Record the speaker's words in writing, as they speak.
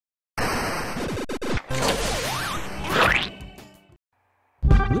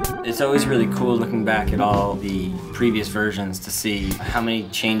It's always really cool looking back at all the previous versions to see how many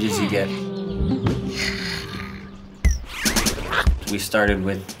changes you get. We started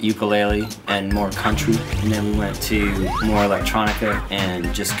with ukulele and more country, and then we went to more electronica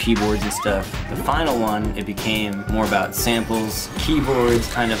and just keyboards and stuff. The final one, it became more about samples, keyboards,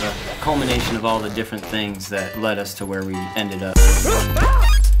 kind of a culmination of all the different things that led us to where we ended up.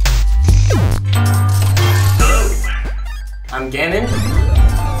 Hello, I'm Gannon,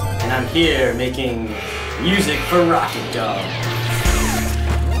 and I'm here making music for Rocket Dog.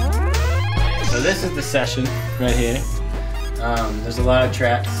 So this is the session right here. There's a lot of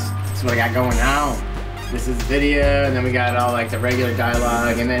tracks. That's what I got going on. This is video, and then we got all like the regular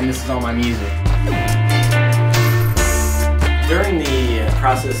dialogue, and then this is all my music. During the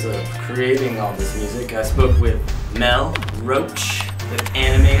process of creating all this music, I spoke with Mel Roach, the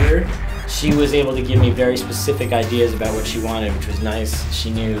animator. She was able to give me very specific ideas about what she wanted, which was nice. She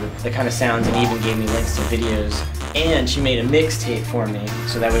knew the kind of sounds and even gave me links to videos. And she made a mixtape for me,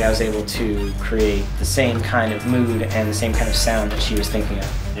 so that way I was able to create the same kind of mood and the same kind of sound that she was thinking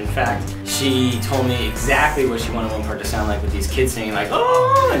of. In fact, she told me exactly what she wanted one part to sound like with these kids singing like,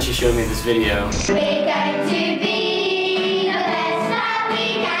 oh, and she showed me this video. We're going to be the best that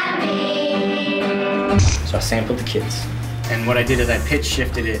we can be. So I sampled the kids. And what I did is I pitch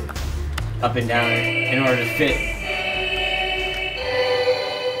shifted it up and down in order to fit.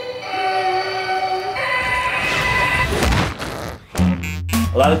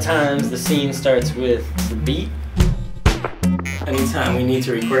 A lot of times the scene starts with the beat. Anytime we need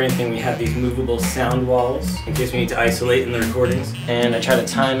to record anything, we have these movable sound walls in case we need to isolate in the recordings. And I try to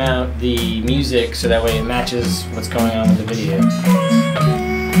time out the music so that way it matches what's going on with the video.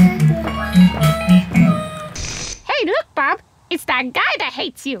 Hey, look, Bob. It's that guy that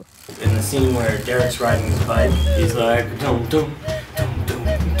hates you. In the scene where Derek's riding his bike, he's like, dum dum dum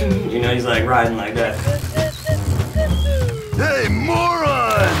dum dum. You know, he's like riding like that. Hey,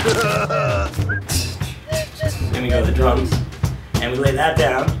 moron! And we go to the drums, and we lay that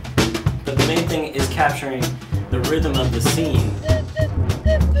down. But the main thing is capturing the rhythm of the scene.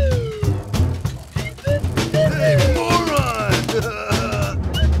 Hey, moron!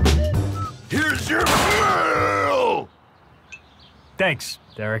 Here's your girl! Thanks,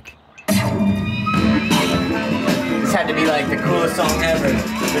 Derek. This had to be like the coolest song ever.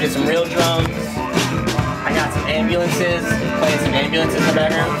 We did some real drums. I got some ambulances, playing some ambulances in the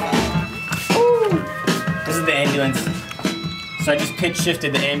background. Woo! This is the ambulance. So I just pitch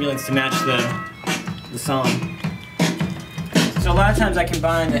shifted the ambulance to match the song. So a lot of times I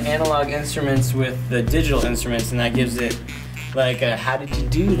combine the analog instruments with the digital instruments, and that gives it like a how did you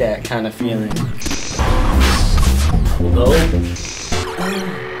do that kind of feeling. Although,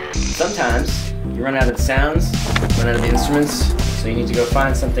 sometimes you run out of the sounds, run out of the instruments, so you need to go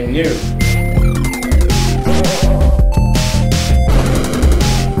find something new.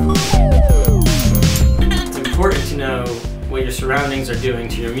 It's important to know what your surroundings are doing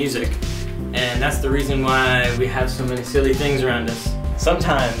to your music, and that's the reason why we have so many silly things around us.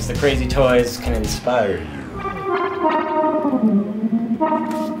 Sometimes the crazy toys can inspire you.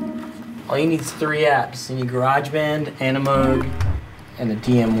 All you need is 3 apps. You need GarageBand, Animoog, and a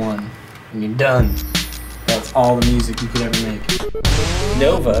DM1, and you're done. That's all the music you could ever make.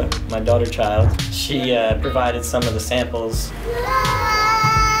 Nova, my daughter child, she provided some of the samples.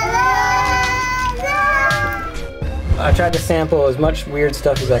 I tried to sample as much weird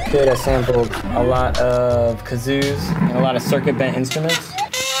stuff as I could. I sampled a lot of kazoos and a lot of circuit bent instruments.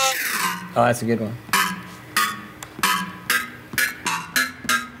 Oh, that's a good one.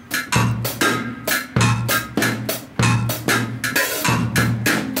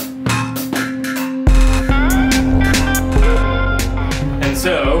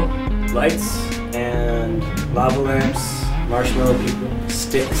 So, lights and lava lamps, marshmallow people,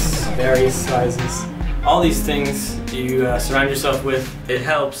 sticks, various sizes. All these things you surround yourself with, it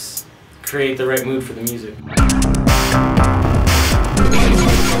helps create the right mood for the music.